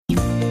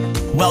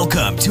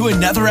Welcome to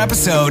another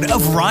episode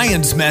of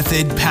Ryan's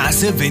Method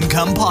Passive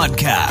Income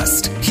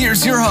Podcast.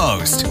 Here's your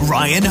host,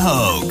 Ryan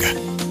Hogue.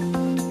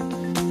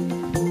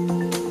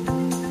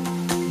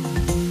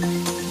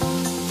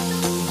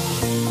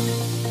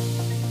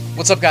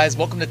 What's up, guys?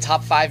 Welcome to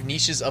Top 5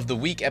 Niches of the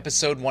Week,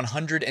 episode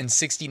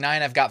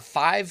 169. I've got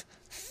 5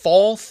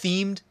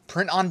 fall-themed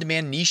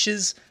print-on-demand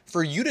niches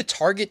for you to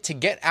target to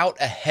get out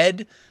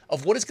ahead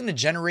of what is going to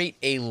generate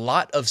a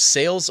lot of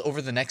sales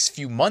over the next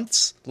few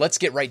months. Let's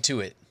get right to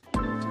it.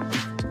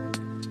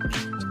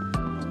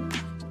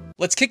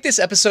 Let's kick this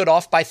episode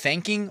off by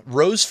thanking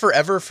Rose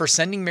Forever for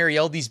sending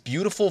Marielle these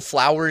beautiful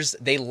flowers.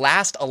 They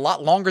last a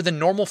lot longer than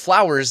normal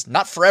flowers.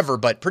 Not forever,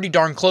 but pretty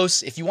darn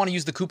close. If you want to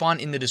use the coupon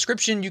in the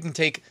description, you can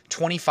take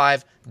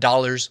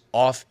 $25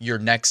 off your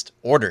next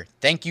order.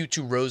 Thank you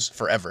to Rose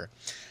Forever.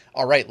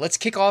 All right, let's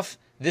kick off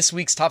this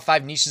week's Top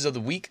 5 Niches of the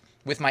Week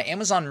with my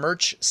Amazon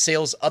merch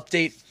sales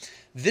update.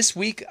 This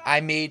week,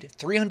 I made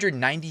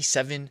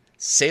 397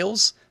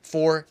 sales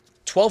for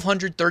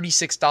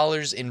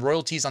 $1,236 in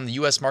royalties on the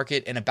US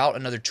market and about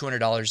another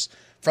 $200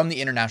 from the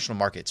international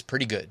markets.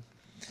 Pretty good.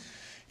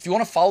 If you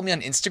want to follow me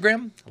on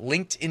Instagram,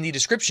 linked in the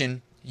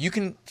description, you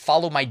can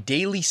follow my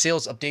daily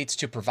sales updates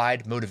to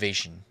provide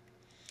motivation.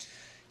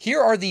 Here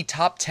are the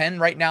top 10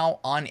 right now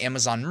on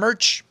Amazon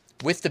merch,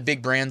 with the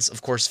big brands,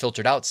 of course,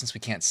 filtered out since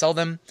we can't sell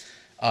them.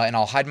 And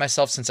I'll hide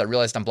myself since I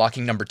realized I'm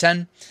blocking number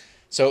 10.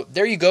 So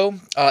there you go.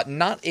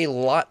 Not a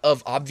lot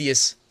of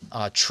obvious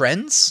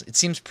trends. It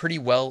seems pretty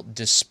well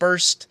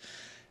dispersed.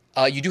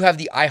 You do have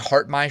the I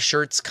Heart My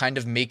shirts kind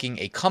of making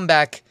a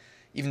comeback,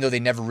 even though they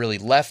never really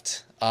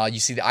left. You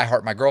see the I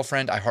Heart My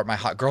Girlfriend, I Heart My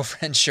Hot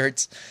Girlfriend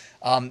shirts.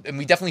 And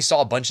we definitely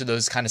saw a bunch of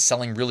those kind of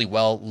selling really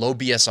well. Low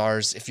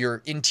BSRs. If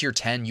you're in tier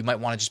 10, you might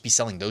want to just be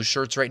selling those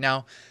shirts right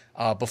now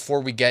before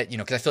we get,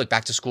 because I feel like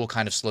back to school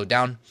kind of slowed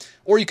down.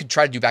 Or you could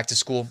try to do back to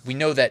school. We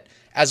know that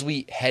as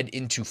we head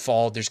into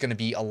fall, there's going to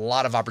be a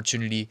lot of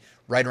opportunity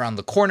right around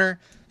the corner.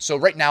 So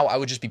right now, I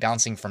would just be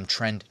bouncing from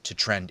trend to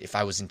trend if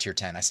I was in tier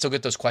 10. I still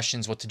get those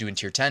questions, what to do in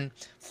tier 10.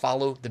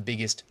 Follow the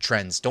biggest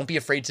trends. Don't be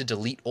afraid to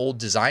delete old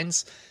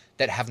designs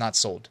that have not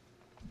sold.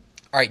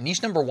 All right,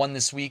 niche number one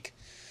this week.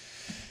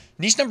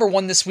 Niche number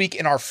one this week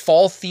in our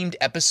fall-themed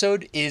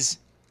episode is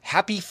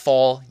Happy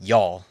Fall,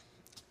 Y'all.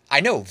 I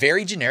know,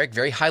 very generic,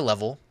 very high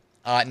level.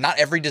 Not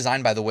every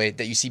design, by the way,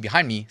 that you see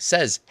behind me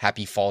says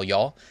Happy Fall,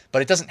 Y'all,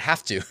 but it doesn't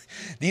have to.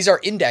 These are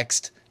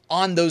indexed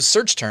on those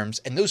search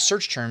terms, and those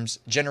search terms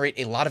generate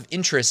a lot of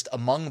interest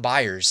among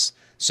buyers.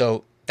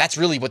 So that's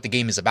really what the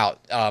game is about.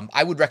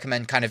 I would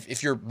recommend kind of,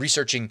 if you're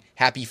researching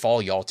Happy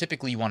Fall, Y'all,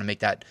 typically you want to make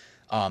that,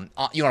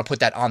 you want to put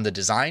that on the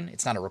design.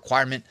 It's not a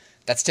requirement.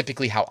 That's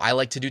typically how I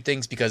like to do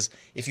things, because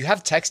if you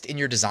have text in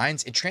your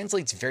designs, it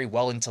translates very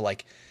well into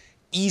like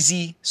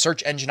easy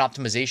search engine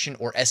optimization,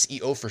 or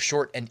SEO for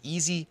short, and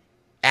easy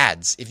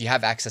ads if you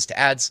have access to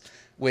ads,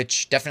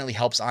 which definitely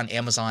helps on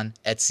Amazon,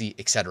 Etsy,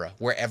 etc.,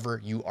 wherever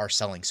you are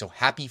selling. So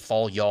happy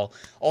fall, y'all.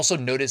 Also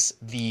notice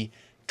the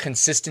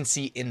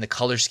consistency in the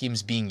color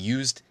schemes being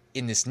used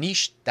in this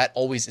niche. That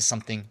always is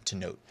something to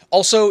note.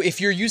 Also,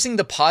 if you're using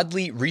the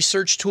Podly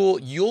research tool,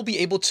 you'll be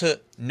able to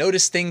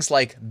notice things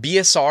like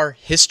BSR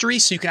history,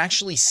 so you can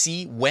actually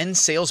see when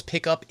sales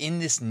pick up in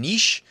this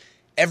niche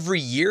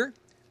every year,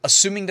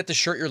 assuming that the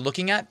shirt you're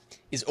looking at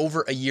is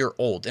over a year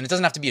old. And it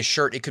doesn't have to be a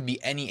shirt. It could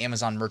be any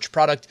Amazon merch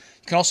product.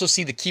 You can also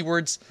see the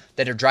keywords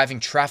that are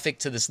driving traffic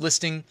to this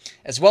listing,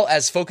 as well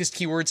as focused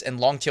keywords and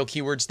long tail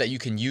keywords that you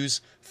can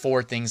use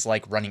for things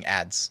like running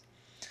ads.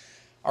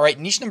 All right,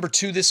 niche number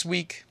 2 this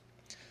week,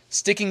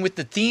 sticking with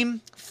the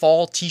theme,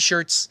 fall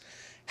t-shirts.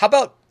 How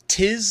about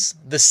 'Tis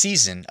the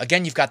Season?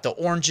 Again, you've got the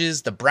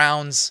oranges, the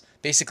browns,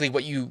 basically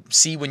what you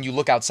see when you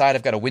look outside.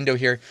 I've got a window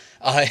here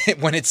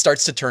when it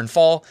starts to turn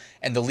fall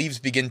and the leaves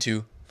begin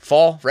to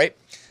fall, right?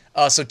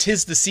 So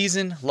 'tis the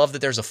season. Love that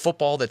there's a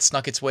football that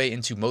snuck its way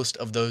into most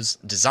of those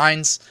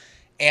designs.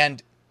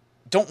 And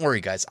don't worry,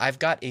 guys. I've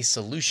got a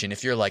solution.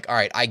 If you're like, all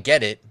right, I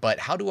get it, but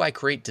how do I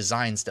create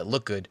designs that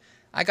look good?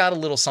 I got a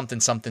little something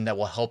that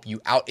will help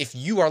you out. If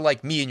you are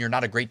like me and you're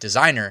not a great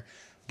designer,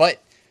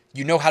 but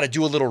you know how to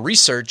do a little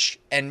research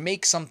and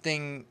make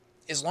something,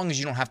 as long as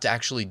you don't have to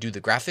actually do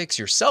the graphics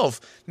yourself,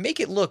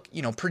 make it look,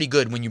 pretty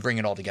good when you bring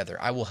it all together.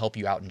 I will help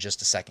you out in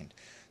just a second.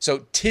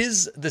 So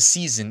 'tis the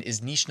season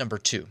is niche number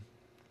 2.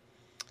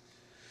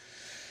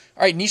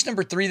 All right, niche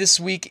number 3 this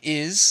week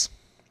is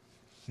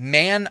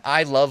Man,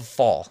 I Love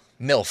Fall.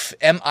 MILF,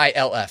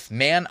 M-I-L-F,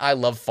 Man, I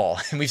Love Fall.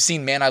 And we've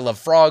seen Man, I Love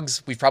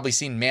Frogs. We've probably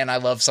seen Man, I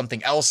Love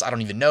something else. I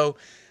don't even know.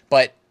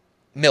 But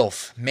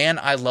MILF, Man,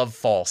 I Love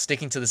Fall.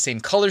 Sticking to the same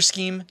color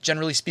scheme,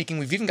 generally speaking.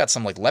 We've even got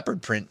some like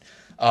leopard print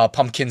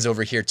pumpkins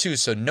over here too.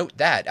 So note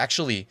that.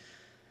 Actually,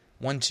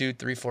 1, 2,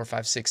 3, 4,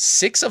 5, 6.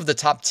 6 of the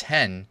top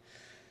 10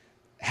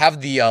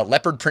 have the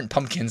leopard print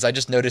pumpkins. I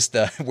just noticed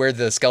where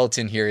the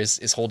skeleton here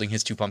is holding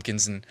his 2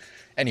 pumpkins. And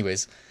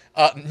anyways,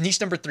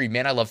 niche number 3,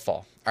 Man, I Love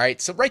Fall. All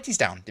right, so write these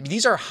down. I mean,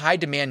 these are high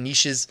demand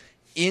niches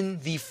in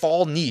the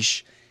fall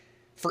niche.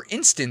 For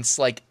instance,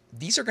 like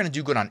these are going to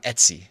do good on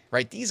Etsy,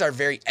 right? These are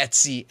very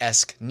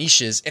Etsy-esque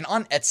niches. And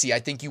on Etsy, I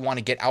think you want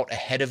to get out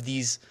ahead of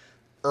these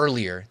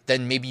earlier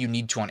than maybe you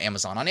need to on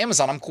Amazon. On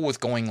Amazon, I'm cool with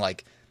going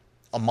like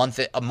a month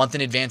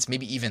in advance,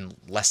 maybe even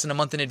less than a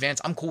month in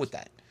advance. I'm cool with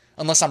that.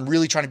 Unless I'm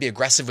really trying to be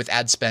aggressive with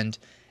ad spend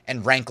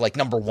and rank like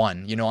number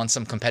one, on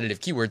some competitive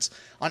keywords.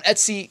 On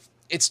Etsy,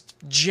 it's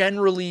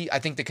generally, I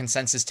think, the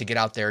consensus to get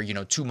out there,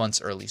 2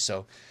 months early.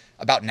 So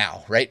about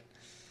now, right?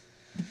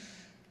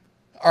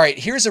 All right,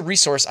 here's a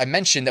resource I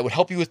mentioned that would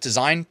help you with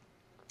design.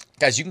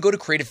 Guys, you can go to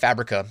Creative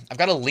Fabrica. I've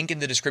got a link in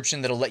the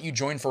description that'll let you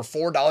join for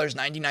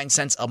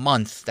 $4.99 a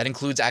month. That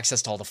includes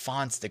access to all the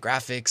fonts, the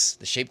graphics,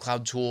 the shape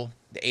cloud tool,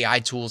 the AI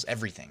tools,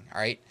 everything, all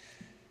right?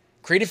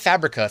 Creative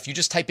Fabrica, if you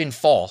just type in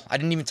fall, I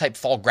didn't even type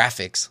fall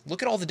graphics.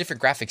 Look at all the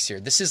different graphics here.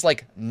 This is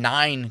like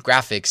 9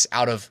 graphics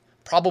out of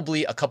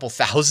probably a couple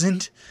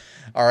thousand,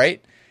 all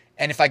right?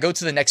 And if I go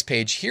to the next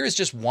page, here is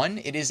just one.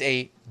 It is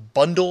a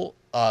bundle,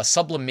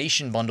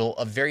 sublimation bundle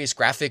of various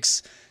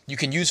graphics you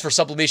can use for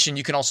sublimation.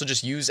 You can also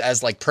just use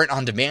as like print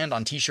on demand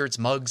on t-shirts,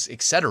 mugs,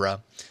 etc.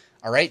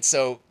 All right,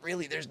 so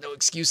really there's no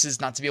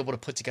excuses not to be able to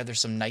put together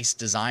some nice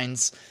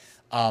designs.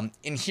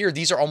 In here,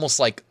 these are almost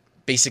like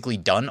basically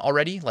done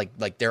already,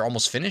 like they're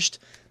almost finished.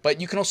 But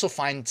you can also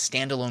find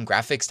standalone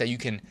graphics that you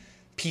can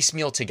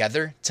piecemeal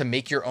together to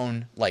make your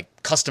own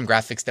like custom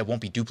graphics that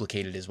won't be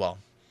duplicated as well.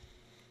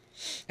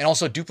 And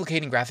also,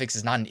 duplicating graphics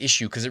is not an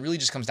issue because it really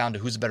just comes down to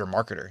who's a better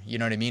marketer. You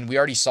know what I mean? We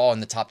already saw in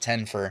the top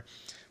 10 for,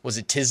 was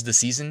it 'Tis the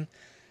Season?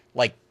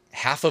 Like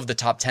half of the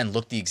top 10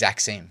 looked the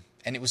exact same.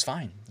 And it was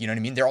fine. You know what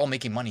I mean? They're all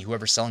making money,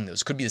 whoever's selling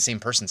those. Could be the same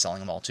person selling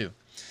them all too.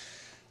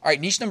 All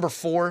right, niche number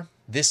 4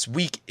 this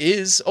week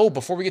is,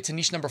 before we get to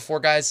niche number 4,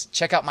 guys,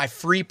 check out my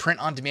free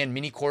print-on-demand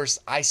mini course.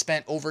 I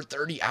spent over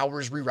 30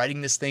 hours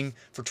rewriting this thing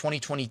for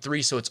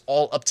 2023, so it's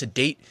all up to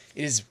date.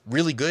 It is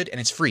really good,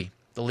 and it's free.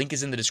 The link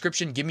is in the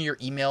description. Give me your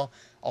email.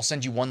 I'll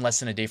send you 1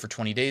 lesson a day for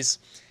 20 days.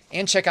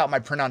 And check out my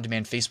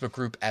print-on-demand Facebook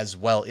group as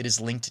well. It is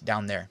linked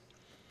down there.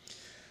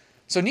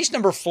 So niche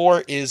number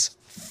 4 is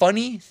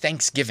funny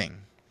Thanksgiving.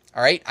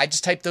 All right, I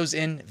just typed those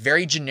in.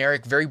 Very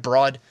generic, very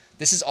broad.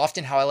 This is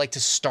often how I like to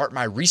start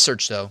my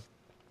research, though.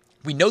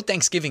 We know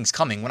Thanksgiving's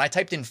coming. When I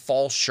typed in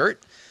fall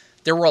shirt,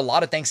 there were a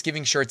lot of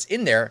Thanksgiving shirts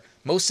in there.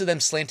 Most of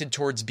them slanted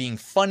towards being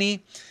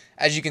funny.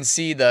 As you can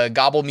see, the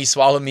gobble me,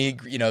 swallow me,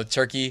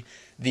 turkey.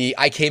 The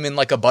I came in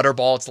like a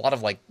butterball. It's a lot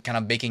of like kind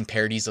of making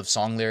parodies of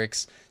song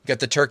lyrics. You got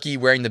the turkey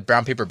wearing the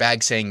brown paper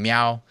bag saying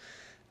meow.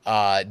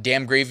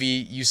 Damn gravy,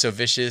 you so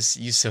vicious,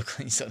 you so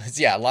clean. So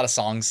yeah, a lot of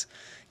songs.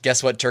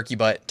 Guess what, turkey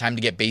butt, time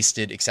to get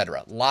basted,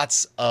 etc.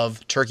 Lots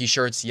of turkey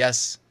shirts.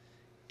 Yes,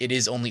 it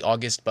is only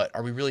August, but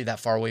are we really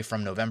that far away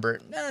from November?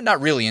 Not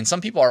really. And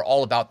some people are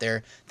all about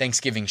their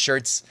Thanksgiving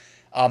shirts.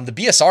 The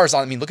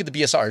BSRs, look at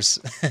the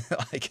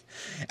BSRs. Like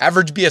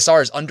average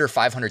BSR is under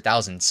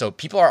 500,000. So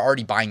people are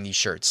already buying these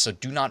shirts. So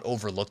do not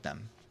overlook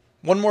them.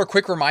 One more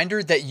quick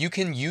reminder that you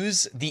can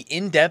use the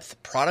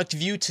in-depth product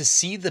view to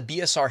see the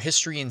BSR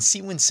history and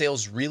see when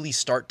sales really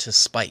start to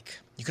spike.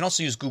 You can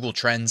also use Google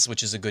Trends,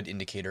 which is a good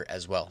indicator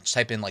as well. Just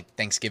type in like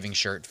Thanksgiving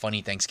shirt,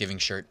 funny Thanksgiving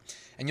shirt,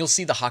 and you'll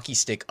see the hockey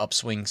stick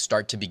upswing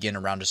start to begin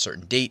around a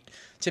certain date.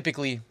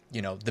 Typically,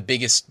 the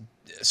biggest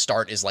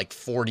start is like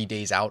 40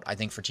 days out, I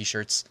think, for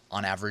t-shirts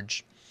on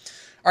average.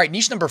 All right,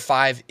 niche number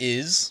 5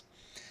 is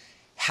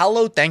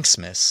Hallow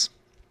Thanksmas.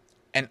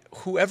 And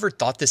whoever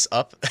thought this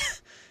up,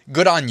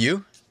 good on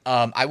you.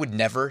 I would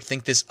never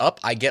think this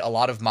up. I get a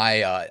lot of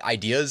my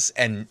ideas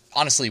and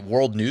honestly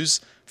world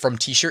news from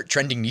t-shirt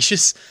trending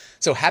niches.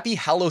 So happy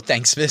Hallow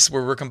Thanksmas,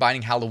 where we're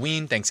combining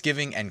Halloween,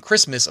 Thanksgiving, and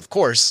Christmas, of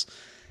course.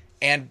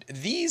 And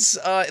these,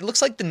 it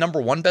looks like the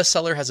number 1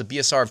 bestseller has a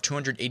BSR of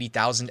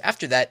 280,000.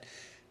 After that,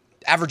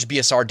 average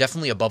BSR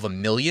definitely above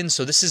 1 million.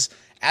 So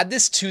add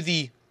this to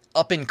the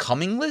up and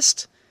coming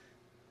list.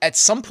 At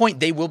some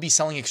point, they will be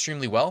selling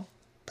extremely well,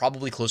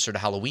 probably closer to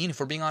Halloween, if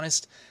we're being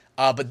honest.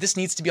 But this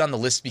needs to be on the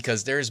list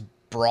because there's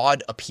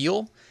broad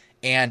appeal.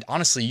 And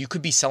honestly, you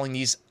could be selling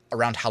these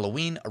around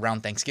Halloween,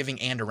 around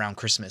Thanksgiving, and around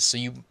Christmas. So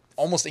you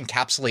almost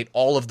encapsulate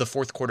all of the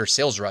fourth quarter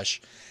sales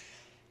rush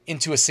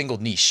into a single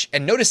niche.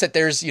 And notice that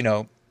there's,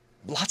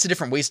 lots of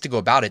different ways to go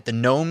about it. The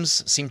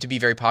gnomes seem to be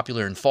very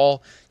popular in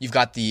fall. You've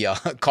got the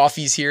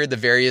coffees here, the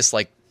various,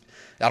 I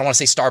don't want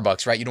to say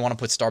Starbucks, right? You don't want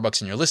to put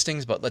Starbucks in your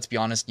listings, but let's be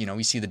honest,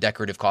 we see the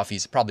decorative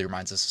coffees. It probably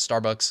reminds us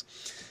of Starbucks.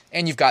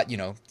 And you've got,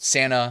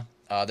 Santa,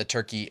 the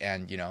turkey,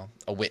 and,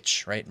 a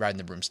witch, right? Riding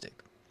the broomstick.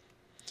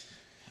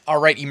 All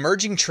right,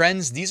 emerging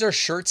trends. These are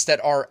shirts that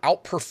are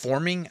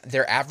outperforming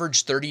their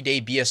average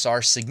 30-day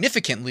BSR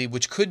significantly,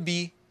 which could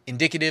be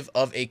indicative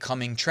of a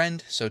coming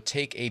trend. So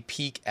take a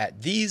peek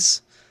at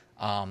these.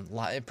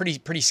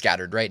 Pretty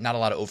scattered, right? Not a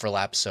lot of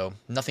overlap, so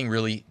nothing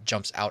really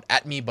jumps out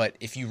at me. But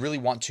if you really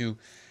want to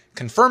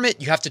confirm it,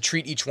 you have to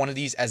treat each one of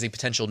these as a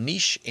potential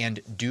niche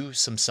and do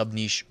some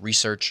sub-niche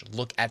research.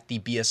 Look at the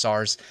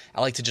BSRs.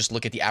 I like to just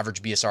look at the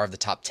average BSR of the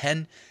top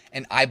 10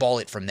 and eyeball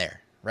it from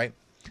there, right?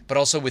 But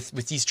also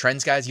with these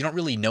trends, guys, you don't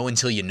really know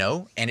until you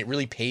know, and it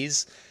really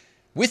pays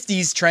with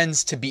these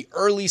trends to be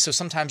early. So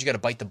sometimes you got to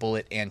bite the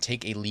bullet and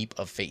take a leap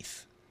of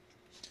faith.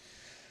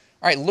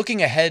 All right,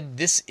 looking ahead,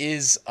 this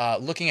is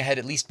looking ahead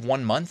at least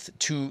 1 month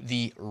to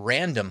the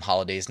random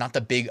holidays, not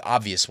the big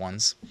obvious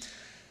ones.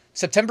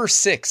 September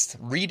 6th,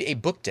 Read a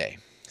Book Day.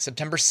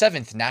 September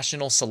 7th,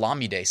 National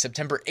Salami Day.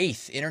 September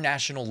 8th,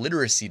 International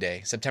Literacy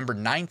Day. September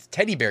 9th,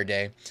 Teddy Bear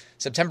Day.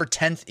 September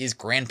 10th is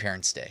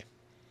Grandparents' Day.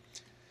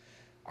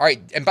 All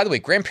right, and by the way,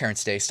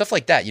 Grandparents' Day, stuff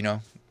like that,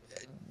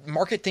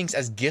 market things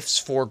as gifts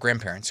for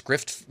grandparents.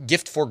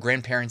 Gift for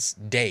Grandparents'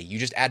 Day. You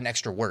just add an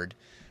extra word,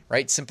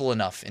 right? Simple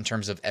enough in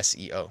terms of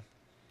SEO.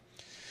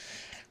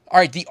 All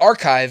right, the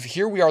archive.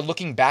 Here we are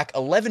looking back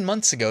 11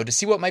 months ago to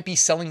see what might be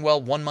selling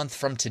well 1 month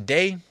from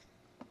today.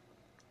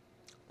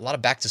 A lot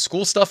of back to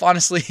school stuff,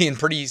 honestly, and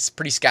pretty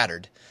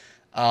scattered.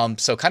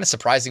 So kind of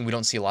surprising we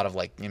don't see a lot of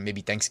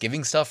maybe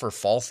Thanksgiving stuff or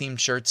fall themed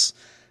shirts.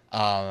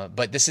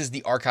 But this is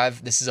the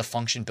archive. This is a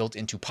function built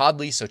into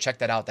Podly. So check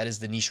that out. That is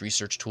the niche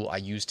research tool I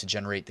use to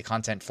generate the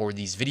content for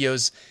these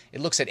videos. It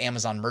looks at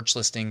Amazon merch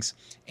listings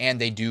and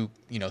they do,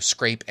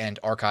 scrape and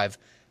archive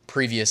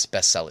previous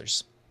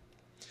bestsellers.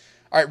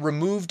 All right,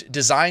 removed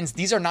designs.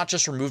 These are not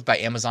just removed by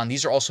Amazon.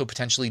 These are also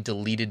potentially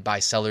deleted by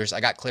sellers. I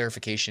got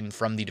clarification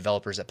from the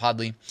developers at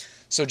Podly.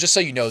 So just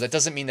so you know, that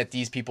doesn't mean that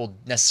these people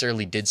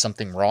necessarily did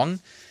something wrong.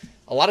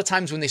 A lot of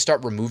times when they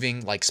start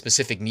removing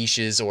specific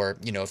niches or,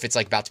 if it's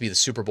about to be the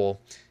Super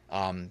Bowl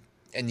and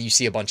you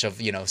see a bunch of,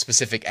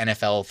 specific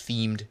NFL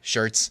themed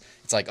shirts,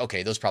 it's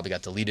okay, those probably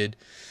got deleted.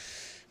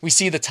 We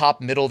see the top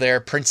middle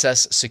there,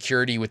 Princess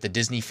Security with the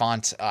Disney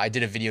font. I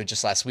did a video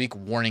just last week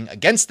warning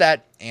against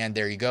that, and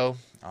there you go.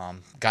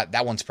 Got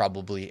that one's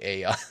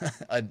probably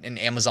an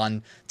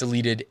Amazon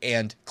deleted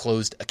and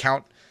closed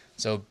account.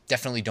 So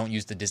definitely don't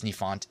use the Disney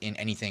font in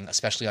anything,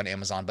 especially on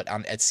Amazon, but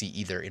on Etsy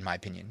either, in my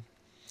opinion.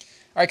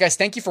 All right, guys,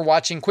 thank you for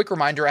watching. Quick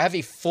reminder, I have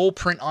a full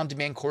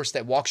print-on-demand course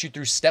that walks you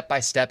through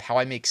step-by-step how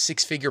I make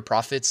six-figure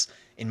profits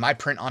in my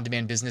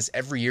print-on-demand business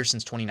every year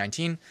since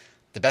 2019.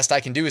 The best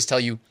I can do is tell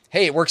you,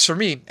 hey, it works for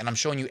me, and I'm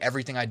showing you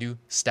everything I do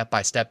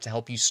step-by-step to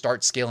help you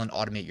start, scale, and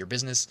automate your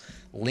business.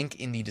 Link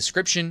in the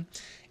description.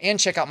 And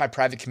check out my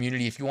private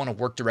community if you want to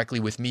work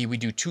directly with me. We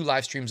do 2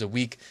 live streams a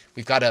week.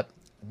 We've got a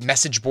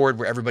message board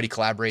where everybody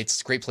collaborates.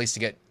 It's a great place to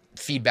get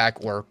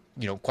feedback or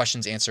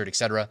questions answered,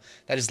 etc.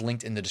 That is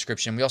linked in the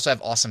description. We also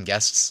have awesome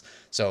guests.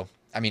 So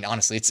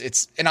honestly,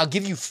 it's and I'll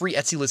give you free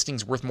Etsy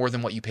listings worth more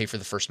than what you pay for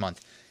the first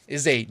month. It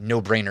is a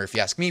no-brainer if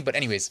you ask me. But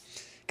anyways,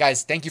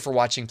 guys, thank you for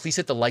watching. Please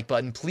hit the like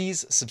button.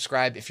 Please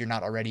subscribe if you're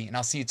not already, and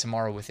I'll see you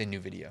tomorrow with a new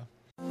video.